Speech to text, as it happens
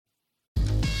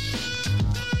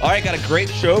All right, got a great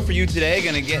show for you today.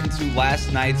 Going to get into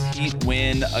last night's Heat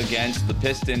win against the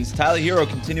Pistons. Tyler Herro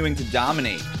continuing to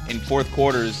dominate in fourth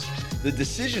quarters. The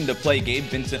decision to play Gabe,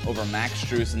 Vincent over Max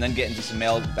Strus, and then get into some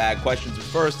mailbag questions. But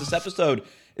first, this episode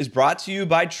is brought to you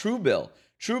by Truebill.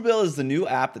 Truebill is the new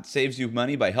app that saves you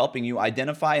money by helping you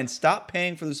identify and stop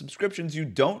paying for the subscriptions you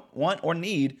don't want or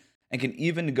need, and can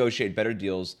even negotiate better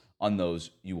deals on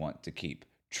those you want to keep.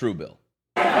 Truebill.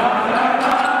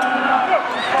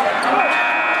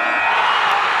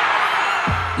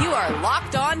 You are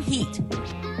Locked On Heat,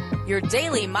 your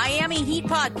daily Miami Heat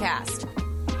podcast.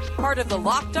 Part of the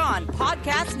Locked On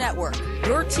Podcast Network,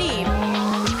 your team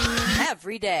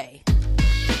every day.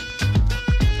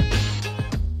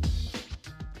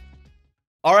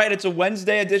 All right, it's a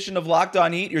Wednesday edition of Locked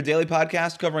On Heat, your daily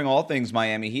podcast covering all things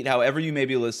Miami Heat. However you may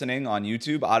be listening on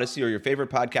YouTube, Odyssey, or your favorite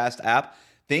podcast app,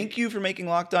 thank you for making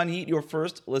Locked On Heat your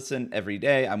first listen every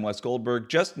day. I'm Wes Goldberg,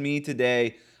 just me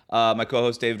today. My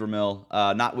co-host David Ramil,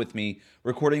 not with me,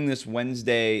 recording this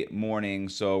Wednesday morning.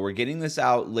 So we're getting this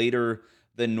out later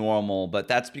than normal, but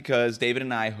that's because David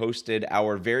and I hosted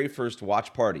our very first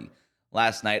watch party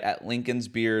last night at Lincoln's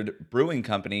Beard Brewing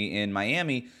Company in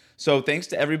Miami. So thanks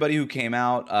to everybody who came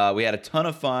out. We had a ton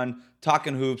of fun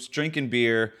talking hoops, drinking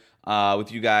beer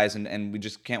with you guys, and we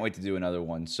just can't wait to do another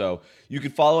one. So you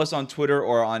can follow us on Twitter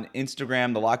or on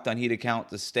Instagram, the Locked On Heat account,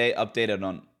 to stay updated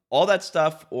on all that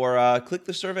stuff, or click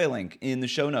the survey link in the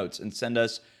show notes and send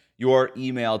us your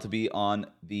email to be on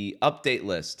the update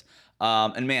list.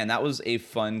 And man, that was a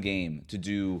fun game to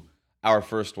do our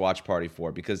first watch party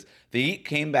for, because the Heat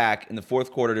came back in the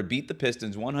fourth quarter to beat the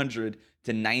Pistons 100-92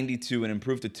 and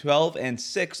improved to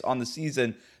 12-6 on the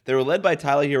season. They were led by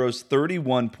Tyler Herro's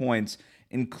 31 points,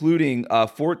 including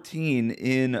 14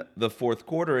 in the fourth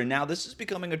quarter. And now this is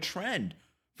becoming a trend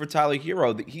for Tyler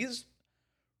Herro. He's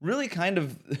really kind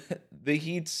of the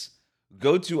Heat's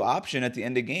go-to option at the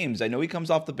end of games. I know he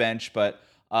comes off the bench, but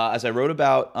as I wrote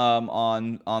about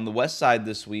on the West Side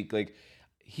this week, like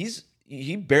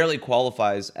he barely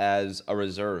qualifies as a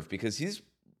reserve, because he's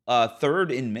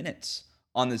third in minutes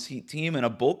on this Heat team, and a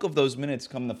bulk of those minutes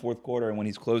come in the fourth quarter and when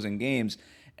he's closing games.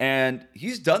 And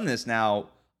he's done this now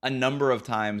a number of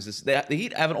times. The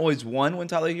Heat haven't always won when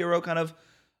Tyler Herro kind of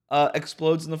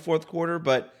explodes in the fourth quarter,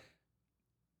 but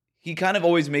he kind of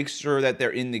always makes sure that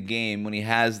they're in the game when he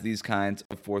has these kinds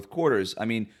of fourth quarters. I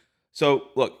mean, so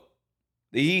look,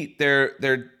 the Heat,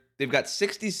 they've got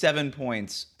 67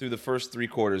 points through the first three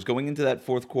quarters, going into that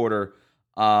fourth quarter,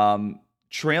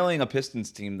 trailing a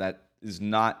Pistons team that is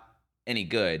not any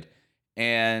good.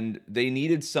 And they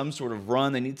needed some sort of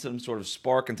run. They need some sort of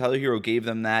spark, and Tyler Herro gave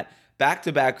them that.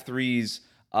 Back-to-back threes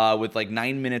with like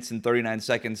 9 minutes and 39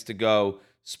 seconds to go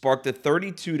sparked a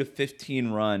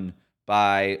 32-15 run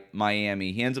by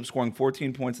Miami. He ends up scoring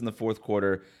 14 points in the fourth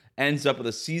quarter, ends up with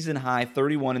a season-high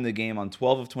 31 in the game on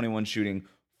 12 of 21 shooting,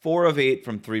 4 of 8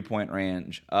 from three-point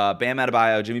range. Bam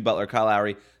Adebayo, Jimmy Butler, Kyle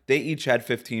Lowry, they each had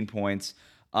 15 points.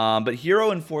 But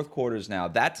Herro in fourth quarters now,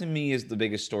 that to me is the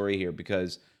biggest story here,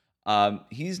 because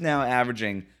he's now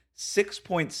averaging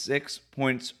 6.6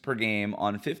 points per game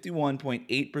on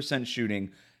 51.8%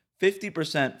 shooting,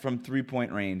 50% from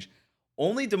three-point range.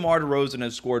 Only DeMar DeRozan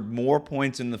has scored more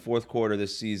points in the fourth quarter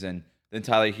this season than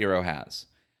Tyler Herro has.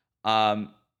 And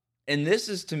this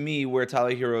is, to me, where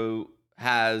Tyler Herro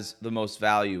has the most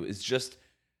value, is just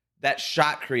that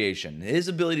shot creation. His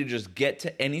ability to just get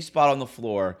to any spot on the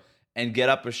floor and get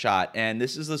up a shot. And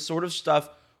this is the sort of stuff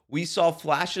we saw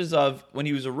flashes of when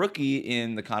he was a rookie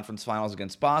in the conference finals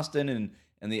against Boston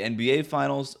and the NBA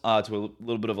finals to a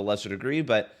little bit of a lesser degree.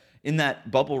 But in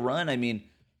that bubble run, I mean,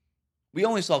 we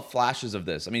only saw flashes of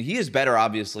this. I mean, he is better,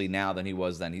 obviously, now than he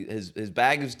was then. His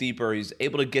bag is deeper. He's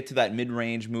able to get to that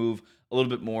mid-range move a little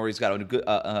bit more. He's got a good,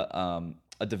 a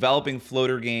developing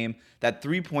floater game. That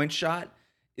three-point shot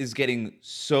is getting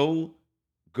so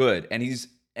good, and he's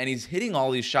hitting all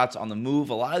these shots on the move.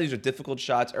 A lot of these are difficult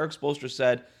shots. Eric Spoelstra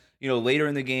said, later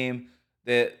in the game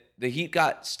that the Heat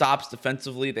got stops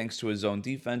defensively thanks to his own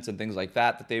defense and things like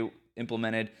that they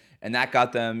implemented. And that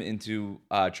got them into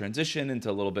transition, into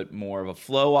a little bit more of a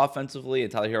flow offensively.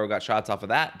 And Tyler Herro got shots off of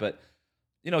that. But,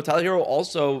 Tyler Herro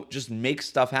also just makes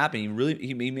stuff happen.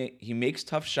 He makes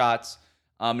tough shots,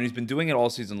 and he's been doing it all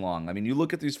season long. I mean, you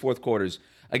look at these fourth quarters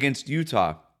against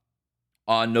Utah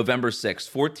on November 6th,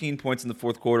 14 points in the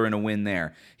fourth quarter and a win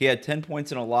there. He had 10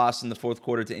 points in a loss in the fourth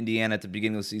quarter to Indiana at the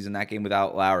beginning of the season, that game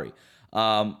without Lowry.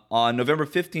 On November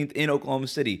 15th in Oklahoma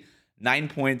City, 9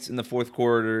 points in the fourth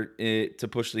quarter to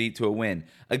push the Heat to a win.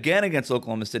 Again against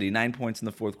Oklahoma City, 9 points in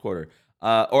the fourth quarter.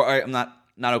 I'm not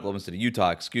Oklahoma City,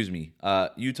 Utah, excuse me.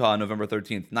 Utah on November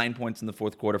 13th, 9 points in the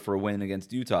fourth quarter for a win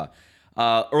against Utah.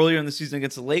 Earlier in the season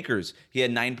against the Lakers, he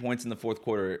had 9 points in the fourth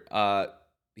quarter.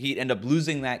 He ended up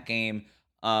losing that game,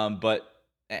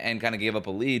 and kind of gave up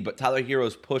a lead. But Tyler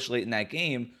Herro's push late in that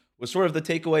game was sort of the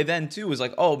takeaway then too. Was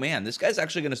like, oh man, this guy's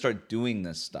actually going to start doing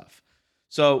this stuff.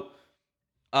 So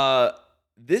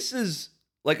this is,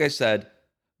 like I said,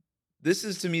 this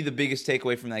is to me the biggest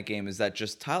takeaway from that game, is that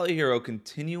just Tyler Herro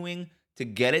continuing to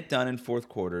get it done in fourth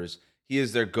quarters. He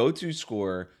is their go-to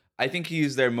scorer. I think he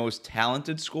is their most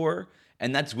talented scorer,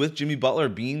 and that's with Jimmy Butler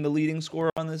being the leading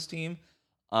scorer on this team.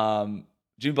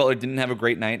 Jimmy Butler didn't have a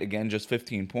great night, again, just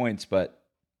 15 points, but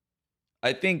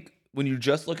I think when you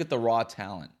just look at the raw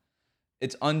talent,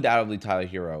 it's undoubtedly Tyler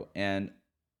Herro. And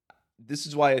this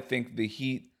is why I think the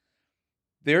Heat,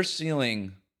 their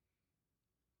ceiling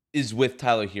is with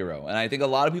Tyler Herro. And I think a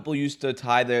lot of people used to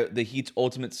tie the Heat's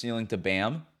ultimate ceiling to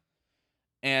Bam.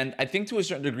 And I think to a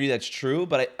certain degree that's true,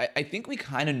 but I think we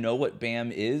kind of know what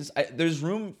Bam is. There's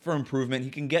room for improvement.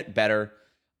 He can get better.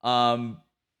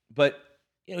 But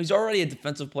he's already a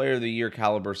Defensive Player of the Year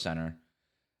caliber center.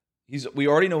 We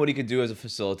already know what he could do as a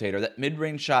facilitator. That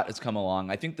mid-range shot has come along.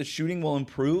 I think the shooting will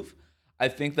improve. I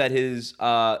think that his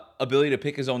ability to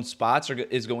pick his own spots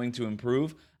is going to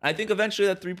improve. I think eventually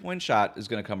that three-point shot is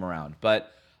going to come around.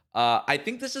 But I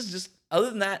think this is just, other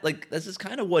than that, like, this is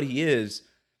kind of what he is.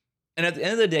 And at the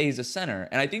end of the day, he's a center.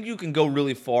 And I think you can go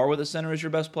really far with a center as your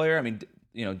best player. I mean,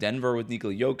 Denver with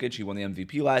Nikola Jokic, he won the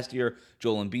MVP last year.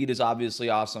 Joel Embiid is obviously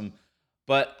awesome.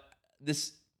 But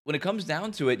when it comes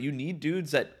down to it, you need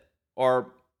dudes that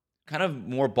are kind of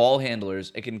more ball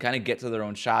handlers. It can kind of get to their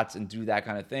own shots and do that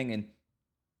kind of thing. And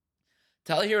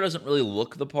Tyler Herro doesn't really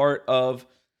look the part of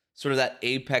sort of that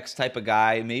apex type of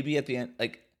guy. Maybe at the end,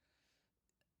 like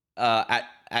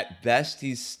at best,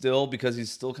 he's still, because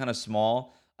he's still kind of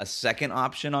small, a second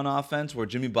option on offense, where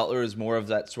Jimmy Butler is more of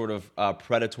that sort of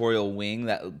predatorial wing,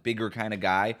 that bigger kind of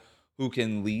guy who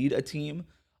can lead a team,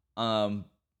 in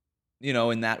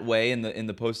that way in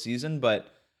the postseason.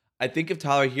 But I think if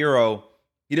Tyler Herro,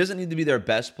 he doesn't need to be their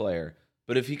best player,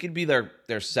 but if he could be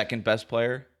their second best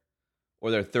player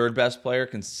or their third best player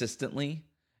consistently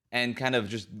and kind of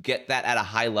just get that at a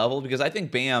high level, because I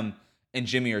think Bam and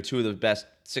Jimmy are two of the best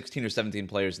 16 or 17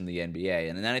 players in the NBA.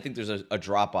 And then I think there's a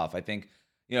drop-off. I think,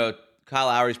 Kyle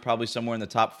Lowry's probably somewhere in the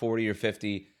top 40 or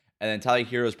 50, and then Tyler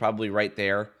Herro's probably right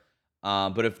there.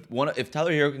 But if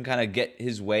Tyler Herro can kind of get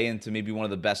his way into maybe one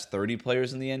of the best 30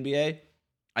 players in the NBA,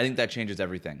 I think that changes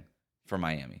everything for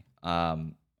Miami.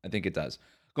 I think it does.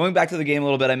 Going back to the game a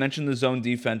little bit, I mentioned the zone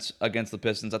defense against the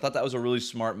Pistons. I thought that was a really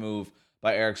smart move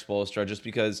by Erik Spoelstra, just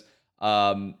because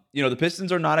the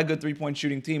Pistons are not a good three-point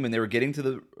shooting team, and they were getting to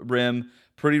the rim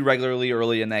pretty regularly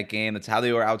early in that game. That's how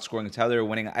they were outscoring. That's how they were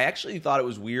winning. I actually thought it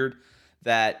was weird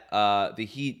that the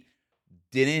Heat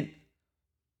didn't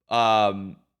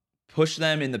push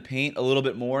them in the paint a little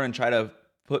bit more and try to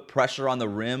put pressure on the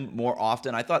rim more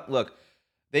often. I thought, look,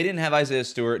 they didn't have Isaiah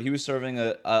Stewart. He was serving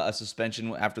a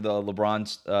suspension after the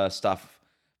LeBron stuff.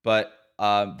 But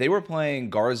they were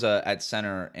playing Garza at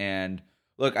center. And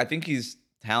look, I think he's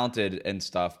talented and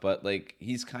stuff, but like,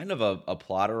 he's kind of a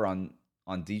plotter on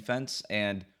defense.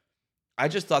 And I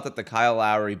just thought that the Kyle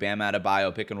Lowry, Bam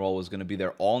Adebayo pick and roll was going to be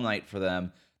there all night for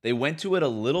them. They went to it a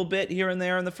little bit here and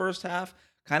there in the first half,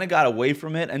 kind of got away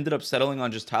from it, ended up settling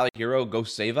on just Tyler Herro, go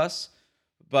save us.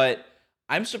 But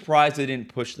I'm surprised they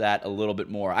didn't push that a little bit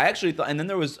more. I actually thought, and then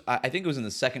there was, I think it was in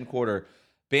the second quarter,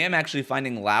 Bam actually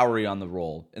finding Lowry on the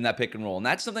roll in that pick and roll. And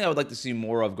that's something I would like to see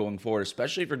more of going forward,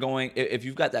 especially if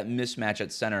you've got that mismatch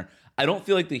at center. I don't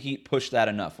feel like the Heat push that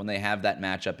enough when they have that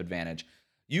matchup advantage.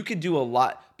 You could do a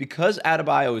lot, because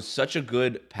Adebayo is such a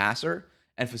good passer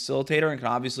and facilitator and can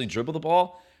obviously dribble the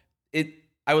ball. It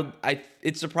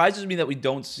surprises me that we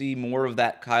don't see more of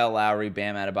that Kyle Lowry,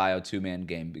 Bam Adebayo two-man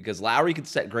game, because Lowry can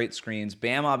set great screens.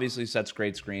 Bam obviously sets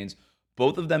great screens.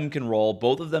 Both of them can roll.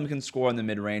 Both of them can score in the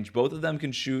mid-range. Both of them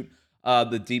can shoot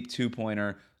the deep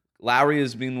two-pointer. Lowry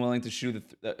is being willing to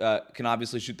can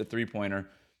obviously shoot the three-pointer.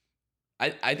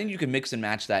 I think you can mix and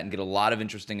match that and get a lot of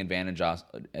interesting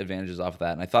advantages off of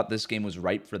that. And I thought this game was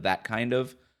ripe for that kind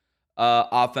of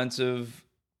offensive,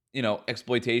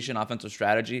 exploitation, offensive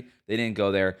strategy. They didn't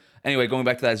go there. Anyway, going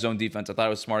back to that zone defense, I thought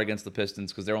it was smart against the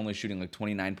Pistons because they're only shooting like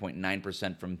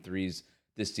 29.9% from threes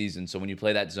this season. So when you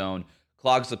play that zone,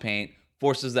 clogs the paint,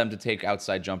 forces them to take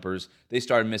outside jumpers. They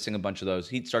started missing a bunch of those.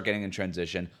 Heat start getting in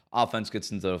transition. Offense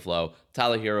gets into the flow.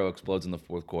 Tyler Herro explodes in the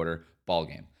fourth quarter. Ball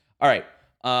game. All right.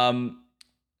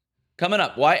 Coming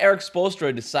up, why Erik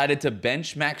Spoelstra decided to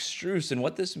bench Max Strus and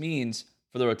what this means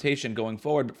for the rotation going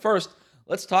forward. But first,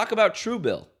 let's talk about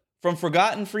Truebill. From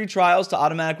forgotten free trials to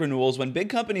automatic renewals, when big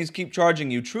companies keep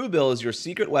charging you, Truebill is your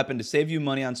secret weapon to save you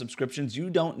money on subscriptions you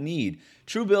don't need.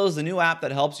 Truebill is the new app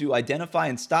that helps you identify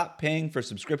and stop paying for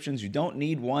subscriptions you don't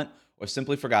need, want, or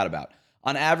simply forgot about.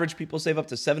 On average, people save up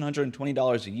to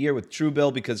 $720 a year with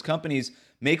Truebill because companies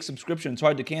make subscriptions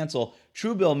hard to cancel.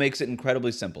 Truebill makes it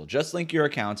incredibly simple. Just link your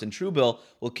accounts and Truebill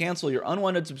will cancel your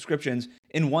unwanted subscriptions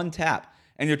in one tap.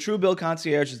 And your Truebill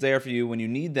concierge is there for you when you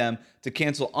need them to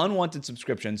cancel unwanted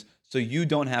subscriptions so you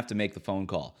don't have to make the phone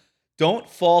call. Don't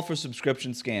fall for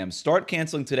subscription scams. Start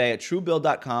canceling today at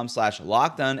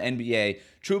Truebill.com/LockedOnNBA.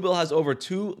 Truebill has over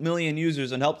 2 million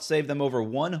users and helped save them over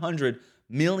 $100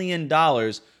 million.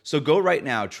 So go right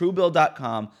now,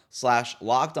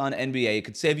 Truebill.com/LockedOnNBA. It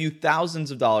could save you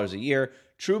thousands of dollars a year.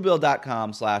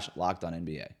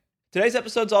 Truebill.com/LockedOnNBA. Today's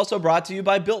episode is also brought to you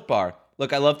by Built Bar.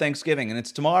 Look, I love Thanksgiving, and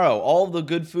it's tomorrow. All the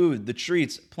good food, the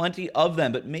treats, plenty of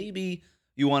them, but maybe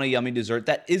you want a yummy dessert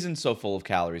that isn't so full of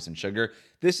calories and sugar.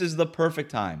 This is the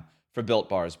perfect time for Built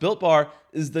Bars. Built Bar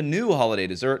is the new holiday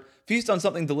dessert. Feast on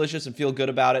something delicious and feel good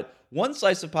about it. One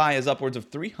slice of pie has upwards of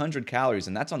 300 calories,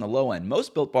 and that's on the low end.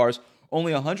 Most Built Bars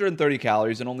only 130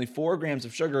 calories and only 4 grams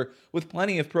of sugar with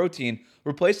plenty of protein.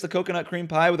 Replace the coconut cream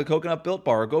pie with a coconut Built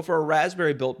Bar, or go for a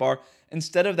raspberry Built Bar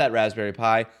instead of that raspberry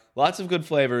pie. Lots of good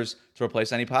flavors to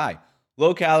replace any pie.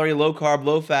 Low calorie, low carb,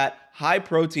 low fat, high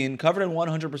protein, covered in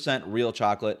 100% real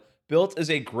chocolate. Built is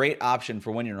a great option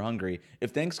for when you're hungry.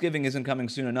 If Thanksgiving isn't coming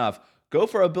soon enough, go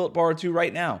for a Built Bar or two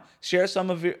right now. Share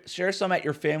some at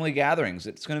your family gatherings.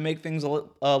 It's going to make things a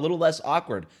little less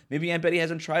awkward. Maybe Aunt Betty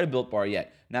hasn't tried a Built Bar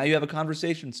yet. Now you have a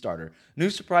conversation starter. New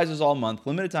surprises all month.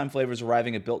 Limited time flavors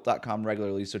arriving at Built.com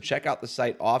regularly, so check out the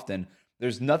site often.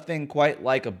 There's nothing quite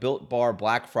like a Built Bar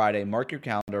Black Friday. Mark your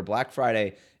calendar. Black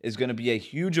Friday is going to be a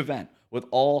huge event with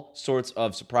all sorts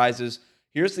of surprises.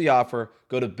 Here's the offer.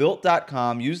 Go to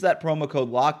Built.com. Use that promo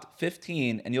code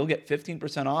LOCKED15, and you'll get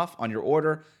 15% off on your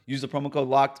order. Use the promo code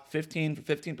LOCKED15 for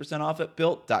 15% off at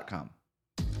Built.com.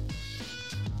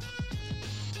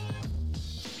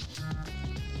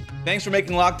 Thanks for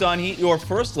making Locked On Heat your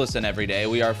first listen every day.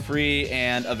 We are free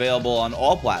and available on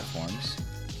all platforms.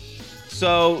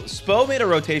 So, Spo made a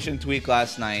rotation tweak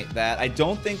last night that I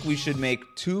don't think we should make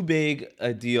too big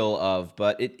a deal of,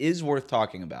 but it is worth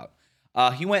talking about.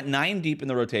 He went 9 deep in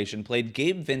the rotation, played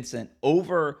Gabe Vincent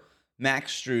over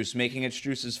Max Strus, making it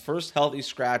Strus's first healthy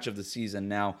scratch of the season.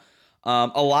 Now,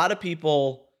 a lot of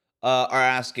people are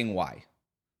asking why,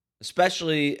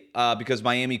 especially because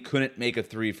Miami couldn't make a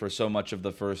 3 for so much of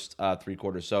the first 3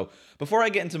 quarters. So, before I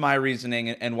get into my reasoning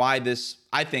and why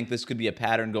I think this could be a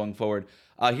pattern going forward,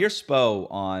 here's Spo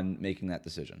on making that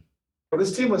decision. Well,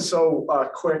 this team was so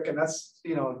quick, and that's,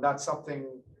 not something,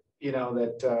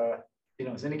 that,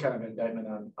 is any kind of indictment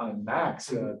on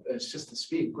Max. It's just the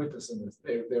speed, quickness, and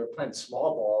they were playing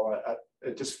small ball.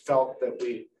 It just felt like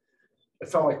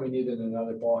we needed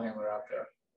another ball handler out there,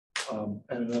 and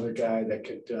another guy that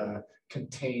could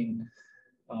contain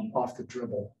off the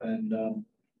dribble. And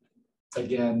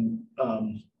again,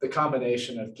 the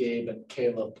combination of Gabe and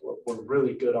Caleb were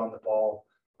really good on the ball.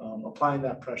 Applying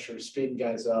that pressure, speeding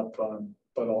guys up,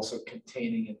 but also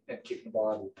containing and keeping the ball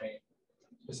out of the paint.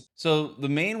 So the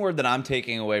main word that I'm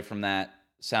taking away from that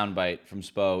soundbite from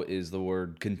Spo is the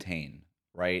word contain,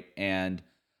 right? And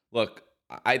look,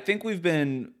 I think we've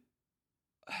been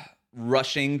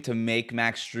rushing to make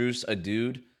Max Strus a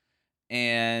dude,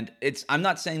 and I'm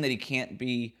not saying that he can't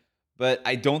be, but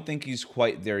I don't think he's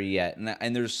quite there yet.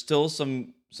 And there's still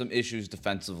some issues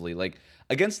defensively. Like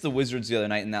against the Wizards the other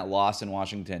night in that loss in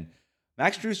Washington,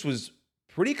 Max Strus was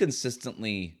pretty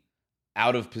consistently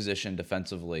out of position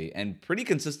defensively and pretty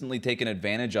consistently taken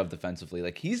advantage of defensively.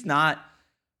 Like he's not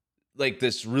like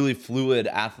this really fluid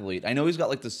athlete. I know he's got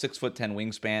like the 6'10"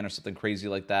 wingspan or something crazy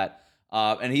like that.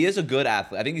 And he is a good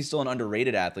athlete. I think he's still an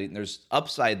underrated athlete and there's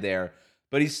upside there,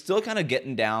 but he's still kind of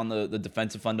getting down the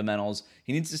defensive fundamentals.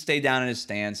 He needs to stay down in his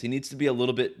stance. He needs to be a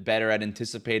little bit better at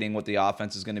anticipating what the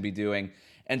offense is going to be doing.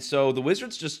 And so the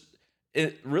Wizards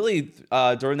during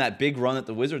that big run that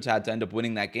the Wizards had to end up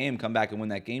winning that game, come back and win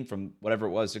that game from whatever it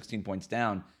was, 16 points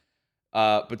down,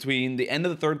 between the end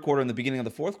of the third quarter and the beginning of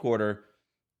the fourth quarter,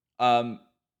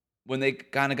 when they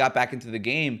kind of got back into the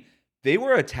game, they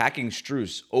were attacking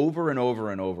Strus over and over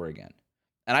and over again.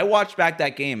 And I watched back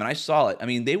that game and I saw it. I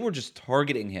mean, they were just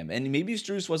targeting him. And maybe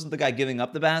Strus wasn't the guy giving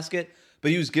up the basket,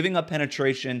 but he was giving up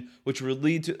penetration, which would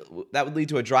lead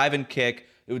to a drive and kick.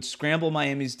 It would scramble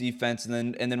Miami's defense,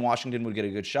 and then Washington would get a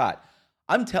good shot.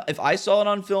 If I saw it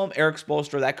on film, Eric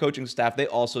Spoelstra, that coaching staff, they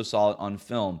also saw it on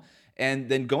film. And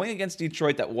then going against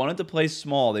Detroit that wanted to play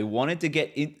small, they wanted to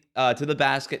get to the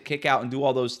basket, kick out, and do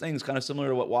all those things, kind of similar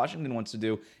to what Washington wants to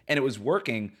do, and it was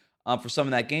working. for some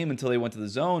of that game until they went to the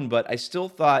zone. But I still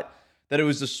thought that it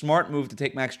was a smart move to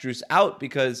take Max Strus out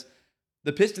because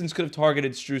the Pistons could have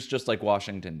targeted Strus just like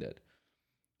Washington did.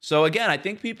 So again, I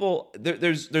think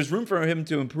there's room for him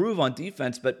to improve on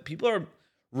defense, but people are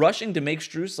rushing to make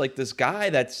Strus like this guy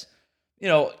that's,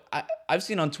 I've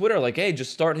seen on Twitter like, hey,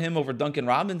 just start him over Duncan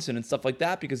Robinson and stuff like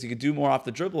that because he could do more off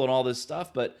the dribble and all this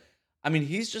stuff. But I mean,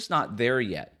 he's just not there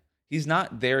yet. He's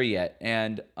not there yet.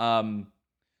 And, I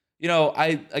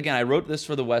wrote this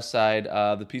for the West Side,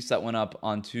 the piece that went up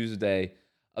on Tuesday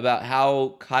about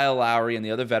how Kyle Lowry and the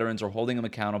other veterans are holding him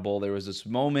accountable. There was this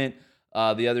moment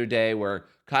the other day where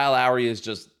Kyle Lowry is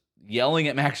just yelling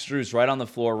at Max Strus right on the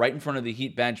floor, right in front of the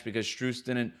Heat bench because Strus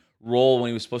didn't roll when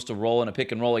he was supposed to roll in a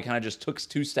pick and roll. He kind of just took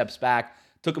 2 steps back,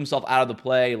 took himself out of the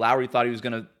play. Lowry thought he was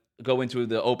going to go into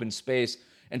the open space.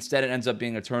 Instead, it ends up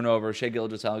being a turnover. Shai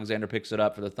Gilgeous-Alexander picks it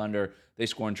up for the Thunder. They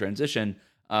score in transition,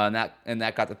 and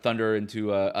that got the Thunder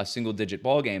into a single-digit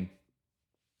ball game.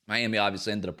 Miami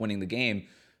obviously ended up winning the game,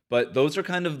 but those are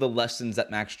kind of the lessons that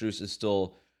Max Strus is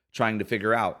still trying to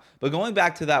figure out. But going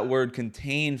back to that word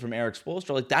contain from Eric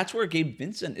Spoelstra, like that's where Gabe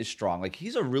Vincent is strong. Like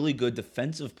he's a really good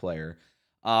defensive player.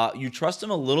 You trust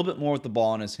him a little bit more with the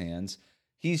ball in his hands.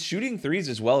 He's shooting threes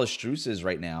as well as Strus is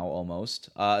right now, almost,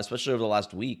 especially over the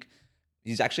last week.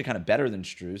 He's actually kind of better than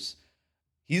Strus.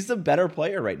 He's the better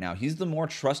player right now. He's the more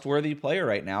trustworthy player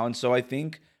right now. And so I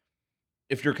think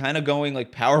if you're kind of going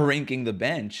like power ranking the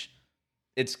bench,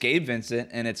 it's Gabe Vincent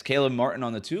and it's Caleb Martin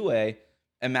on the two-way,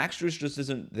 and Max Strus just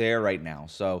isn't there right now.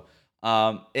 So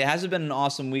it hasn't been an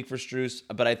awesome week for Strus,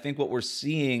 but I think what we're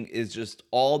seeing is just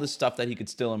all the stuff that he could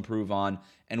still improve on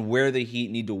and where the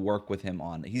Heat need to work with him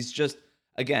on. He's just,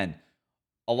 again,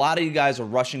 a lot of you guys are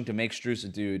rushing to make Strus a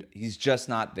dude. He's just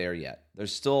not there yet.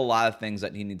 There's still a lot of things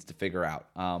that he needs to figure out.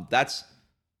 That's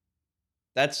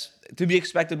to be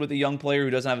expected with a young player who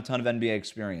doesn't have a ton of NBA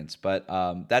experience. But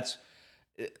that's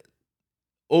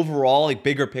overall, like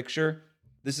bigger picture,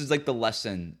 this is like the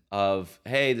lesson of,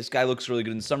 hey, this guy looks really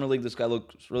good in the summer league. This guy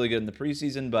looks really good in the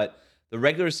preseason. But the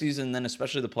regular season, then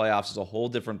especially the playoffs, is a whole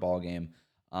different ballgame.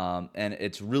 And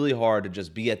it's really hard to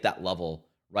just be at that level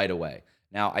right away.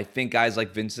 Now, I think guys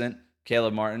like Vincent,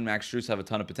 Caleb Martin, Max Strus have a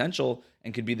ton of potential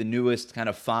and could be the newest kind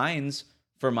of finds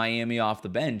for Miami off the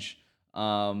bench.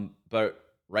 But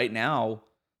right now,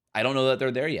 I don't know that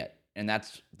they're there yet. And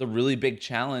that's the really big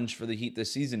challenge for the Heat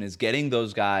this season, is getting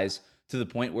those guys to the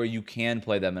point where you can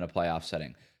play them in a playoff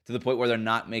setting, to the point where they're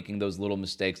not making those little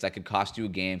mistakes that could cost you a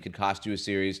game, could cost you a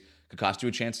series, could cost you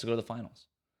a chance to go to the finals.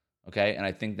 Okay? And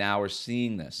I think now we're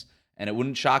seeing this. And it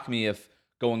wouldn't shock me if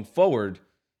going forward,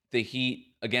 the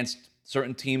Heat against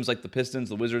certain teams like the Pistons,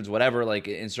 the Wizards, whatever, like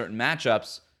in certain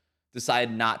matchups,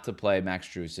 decide not to play Max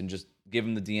Strus and just give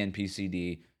him the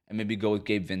DNP-CD and maybe go with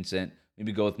Gabe Vincent,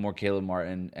 maybe go with more Caleb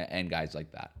Martin and guys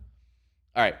like that.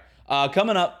 All right,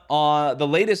 coming up, the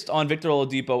latest on Victor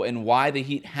Oladipo and why the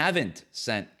Heat haven't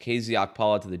sent KZ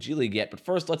Okpala to the G League yet. But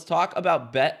first, let's talk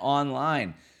about Bet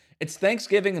Online. It's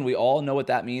Thanksgiving, and we all know what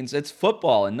that means. It's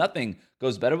football, and nothing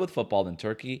goes better with football than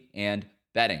turkey and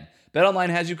betting. BetOnline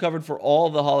has you covered for all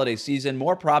the holiday season.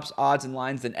 More props, odds, and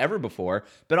lines than ever before.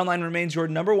 BetOnline remains your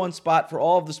number one spot for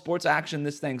all of the sports action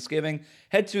this Thanksgiving.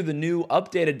 Head to the new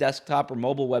updated desktop or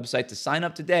mobile website to sign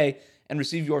up today and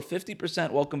receive your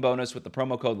 50% welcome bonus with the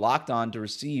promo code LOCKEDON to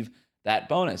receive that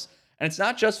bonus. And it's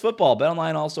not just football.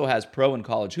 BetOnline also has pro and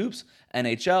college hoops,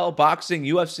 NHL, boxing,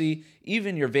 UFC,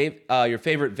 even your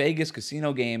favorite Vegas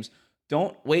casino games.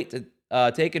 Don't wait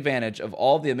to take advantage of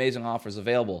all the amazing offers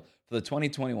available for the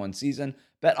 2021 season.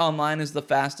 BetOnline is the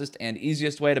fastest and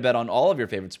easiest way to bet on all of your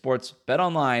favorite sports.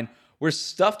 BetOnline, we're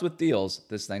stuffed with deals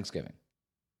this Thanksgiving.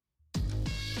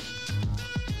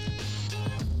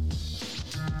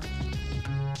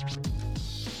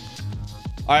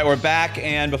 All right, we're back,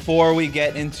 and before we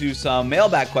get into some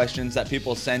mailbag questions that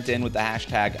people sent in with the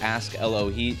hashtag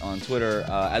AskLOHeat on Twitter,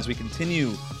 as we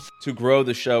continue to grow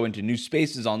the show into new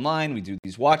spaces online, we do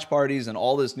these watch parties and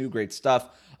all this new great stuff.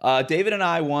 David and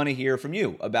I want to hear from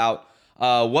you about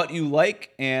what you like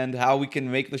and how we can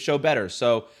make the show better.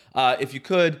 So if you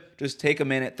could, just take a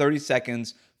minute, 30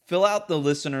 seconds, fill out the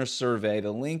listener survey.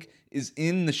 The link is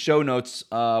in the show notes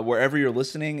wherever you're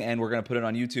listening, and we're going to put it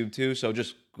on YouTube too. So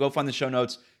just go find the show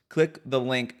notes, click the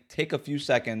link, take a few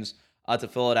seconds to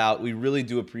fill it out. We really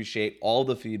do appreciate all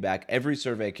the feedback. Every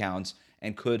survey counts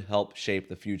and could help shape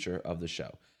the future of the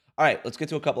show. All right, let's get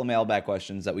to a couple of mailbag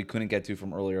questions that we couldn't get to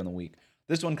from earlier in the week.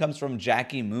 This one comes from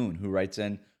Jackie Moon, who writes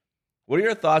in, what are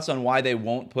your thoughts on why they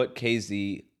won't put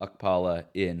KZ Okpala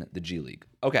in the G League?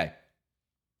 Okay,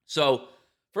 so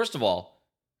first of all,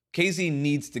 KZ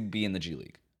needs to be in the G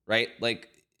League, right? Like,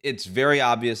 it's very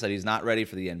obvious that he's not ready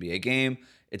for the NBA game.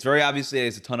 It's very obvious he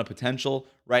has a ton of potential,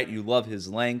 right? You love his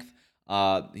length.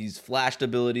 He's flashed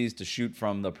abilities to shoot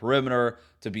from the perimeter,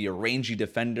 to be a rangy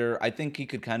defender. I think he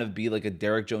could kind of be like a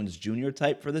Derrick Jones Jr.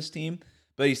 type for this team,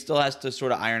 but he still has to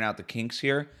sort of iron out the kinks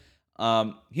here.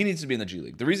 He needs to be in the G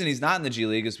League. The reason he's not in the G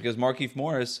League is because Markieff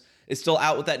Morris is still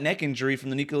out with that neck injury from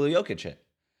the Nikola Jokic hit.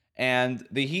 And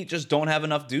the Heat just don't have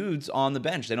enough dudes on the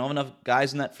bench. They don't have enough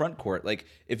guys in that front court. Like,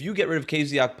 if you get rid of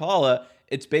KZ Okpala,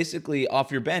 it's basically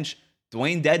off your bench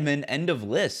Dwayne Dedmon, end of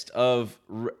list of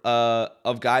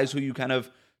guys who you kind of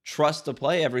trust to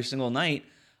play every single night.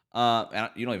 And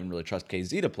you don't even really trust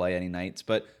KZ to play any nights.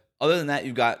 But other than that,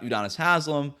 you've got Udonis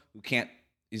Haslem,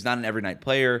 he's not an every night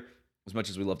player, as much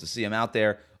as we love to see him out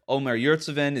there. Omer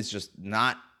Yurtseven is just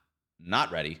not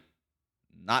ready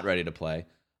to play.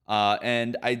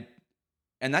 And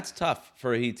that's tough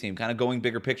for a Heat team, kind of going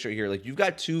bigger picture here. Like, you've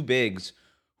got two bigs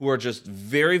who are just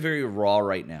very, very raw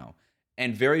right now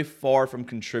and very far from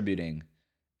contributing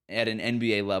at an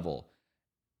NBA level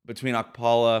between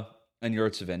Okpala and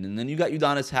Yurtseven. And then you got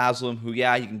Udonis Haslem, who, he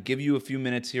can give you a few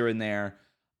minutes here and there,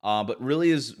 but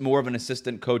really is more of an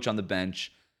assistant coach on the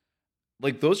bench.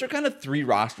 Like, those are kind of three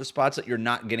roster spots that you're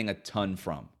not getting a ton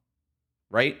from,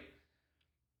 right?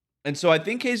 And so I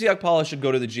think KZ Okpala should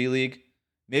go to the G League.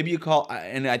 Maybe you call,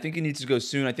 and I think he needs to go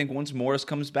soon. I think once Morris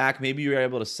comes back, maybe you're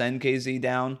able to send KZ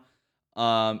down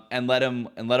and let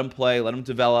him play, let him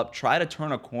develop, try to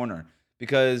turn a corner,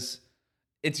 because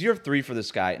it's year 3 for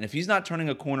this guy. And if he's not turning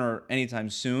a corner anytime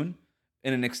soon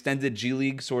in an extended G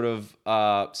League sort of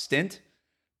stint,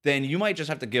 then you might just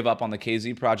have to give up on the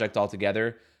KZ project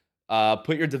altogether.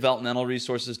 Put your developmental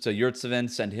resources to Yurtseven,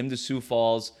 send him to Sioux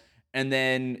Falls, and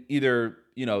then either,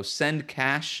 send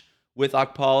cash with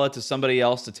Okpala to somebody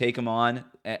else to take him on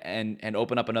and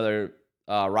open up another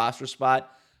roster spot.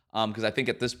 Because I think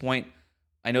at this point,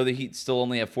 I know the Heat still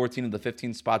only have 14 of the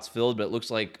 15 spots filled, but it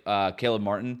looks like Caleb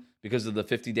Martin, because of the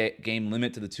 50-game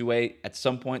limit to the 2A, at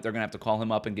some point they're going to have to call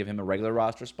him up and give him a regular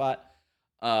roster spot.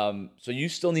 So you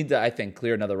still need to, I think,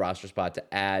 clear another roster spot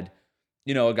to add,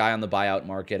 a guy on the buyout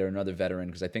market or another veteran,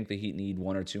 because I think the Heat need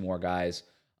one or two more guys,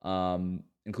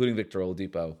 including Victor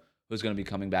Oladipo, who's going to be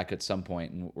coming back at some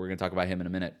point, and we're going to talk about him in a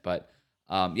minute. But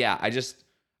I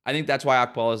think that's why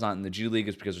Okpala is not in the G League,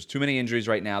 is because there's too many injuries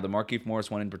right now. The Markieff Morris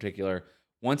one in particular.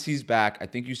 Once he's back, I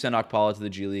think you send Okpala to the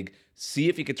G League, see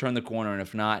if he could turn the corner, and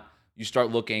if not, you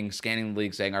start scanning the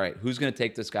league, saying, all right, who's going to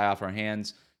take this guy off our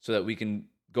hands so that we can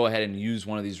go ahead and use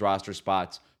one of these roster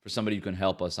spots for somebody who can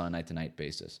help us on a night-to-night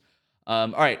basis.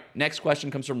 All right, next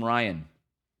question comes from Ryan.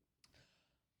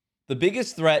 The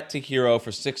biggest threat to Herro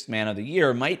for sixth man of the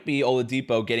year might be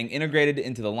Oladipo getting integrated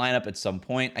into the lineup at some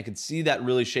point. I could see that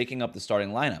really shaking up the starting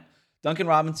lineup. Duncan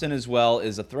Robinson as well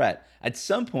is a threat. At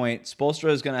some point, Spoelstra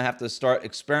is going to have to start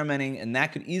experimenting, and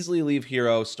that could easily leave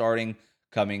Herro starting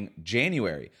coming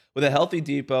January. With a healthy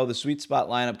Depot, the sweet spot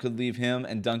lineup could leave him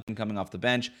and Duncan coming off the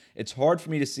bench. It's hard for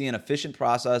me to see an efficient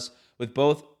process with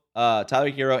both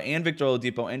Tyler Herro and Victor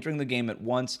Oladipo entering the game at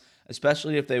once,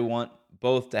 especially if they want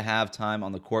both to have time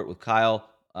on the court with Kyle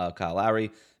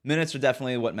Lowry. Minutes are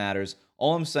definitely what matters.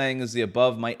 All I'm saying is the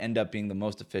above might end up being the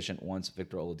most efficient once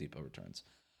Victor Oladipo returns.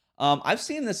 I've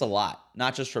seen this a lot,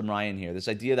 not just from Ryan here. This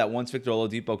idea that once Victor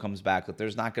Oladipo comes back, that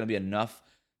there's not going to be enough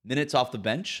minutes off the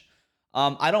bench.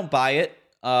 I don't buy it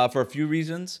for a few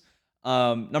reasons.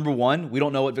 Number one, we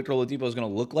don't know what Victor Oladipo is going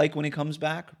to look like when he comes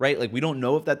back, right? Like, we don't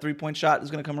know if that three-point shot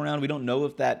is going to come around. We don't know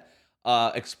if that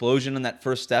explosion and that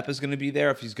first step is going to be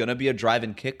there, if he's going to be a drive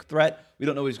and kick threat. We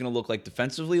don't know what he's going to look like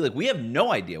defensively. Like, we have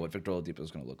no idea what Victor Oladipo is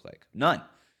going to look like. None.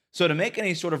 So to make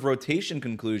any sort of rotation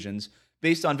conclusions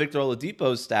based on Victor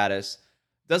Oladipo's status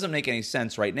doesn't make any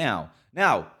sense right now.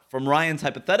 Now, from Ryan's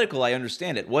hypothetical, I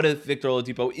understand it. What if Victor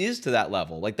Oladipo is to that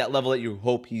level, like that level that you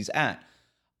hope he's at?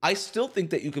 I still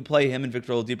think that you could play him and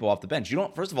Victor Oladipo off the bench. You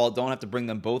don't, first of all, don't have to bring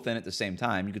them both in at the same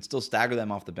time. You could still stagger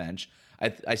them off the bench.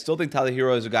 I still think Tyler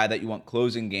Herro is a guy that you want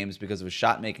closing games because of his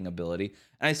shot-making ability.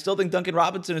 And I still think Duncan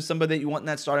Robinson is somebody that you want in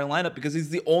that starting lineup because he's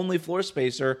the only floor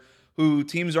spacer who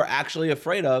teams are actually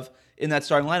afraid of in that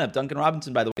starting lineup. Duncan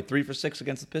Robinson, by the way, 3 for 6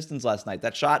 against the Pistons last night.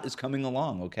 That shot is coming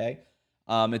along, okay?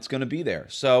 It's going to be there.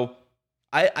 So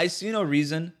I see no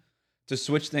reason to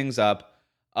switch things up.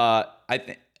 I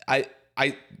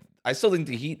still think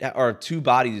the Heat are two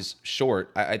bodies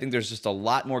short. I think there's just a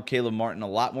lot more Caleb Martin, a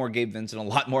lot more Gabe Vincent, a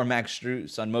lot more Max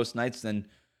Strus on most nights than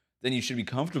you should be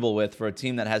comfortable with for a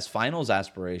team that has finals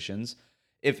aspirations.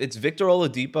 If it's Victor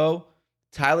Oladipo,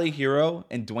 Tyler Herro,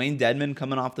 and Dwayne Dedmon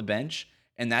coming off the bench,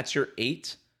 and that's your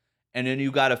 8, and then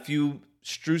you got a few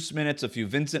Strus minutes, a few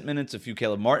Vincent minutes, a few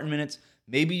Caleb Martin minutes,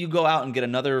 maybe you go out and get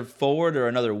another forward or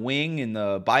another wing in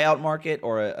the buyout market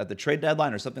or at the trade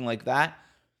deadline or something like that.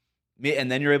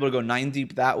 and then you're able to go 9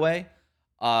 deep that way.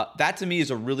 That to me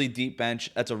is a really deep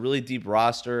bench. That's a really deep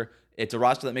roster. It's a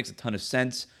roster that makes a ton of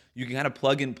sense. You can kind of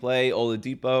plug and play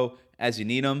Oladipo as you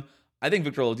need him. I think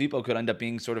Victor Oladipo could end up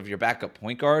being sort of your backup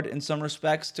point guard in some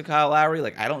respects to Kyle Lowry.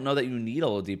 Like, I don't know that you need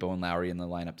Oladipo and Lowry in the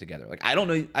lineup together. Like, I don't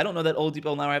know that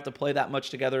Oladipo and Lowry have to play that much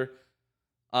together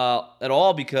at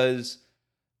all, because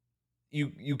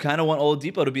you kind of want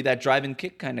Oladipo to be that drive and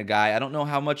kick kind of guy. I don't know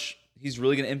how much he's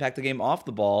really going to impact the game off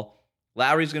the ball.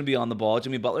 Lowry's going to be on the ball.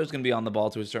 Jimmy Butler's going to be on the ball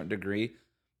to a certain degree.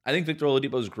 I think Victor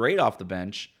Oladipo is great off the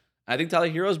bench. I think Tyler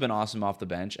Herro's been awesome off the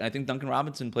bench. And I think Duncan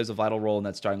Robinson plays a vital role in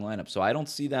that starting lineup. So I don't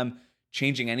see them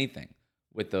changing anything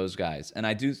with those guys. And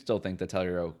I do still think that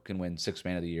Tyler Herro can win Sixth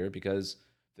Man of the Year, because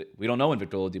we don't know when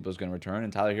Victor Oladipo is going to return.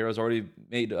 And Tyler Herro's already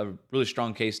made a really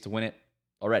strong case to win it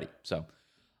already. So, all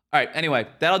right. Anyway,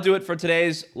 that'll do it for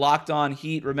today's Locked On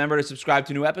Heat. Remember to subscribe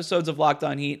to new episodes of Locked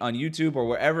On Heat on YouTube or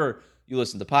wherever you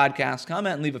listen to podcasts.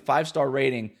 Comment and leave a 5-star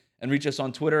rating, and reach us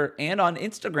on Twitter and on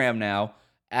Instagram now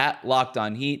at Locked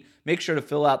On Heat. Make sure to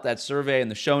fill out that survey in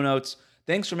the show notes.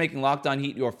 Thanks for making Locked On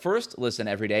Heat your first listen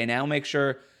every day. Now make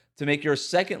sure to make your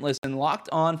second listen Locked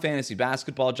On Fantasy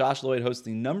Basketball. Josh Lloyd hosts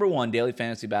the #1 daily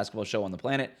fantasy basketball show on the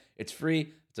planet. It's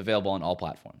free. It's available on all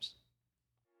platforms.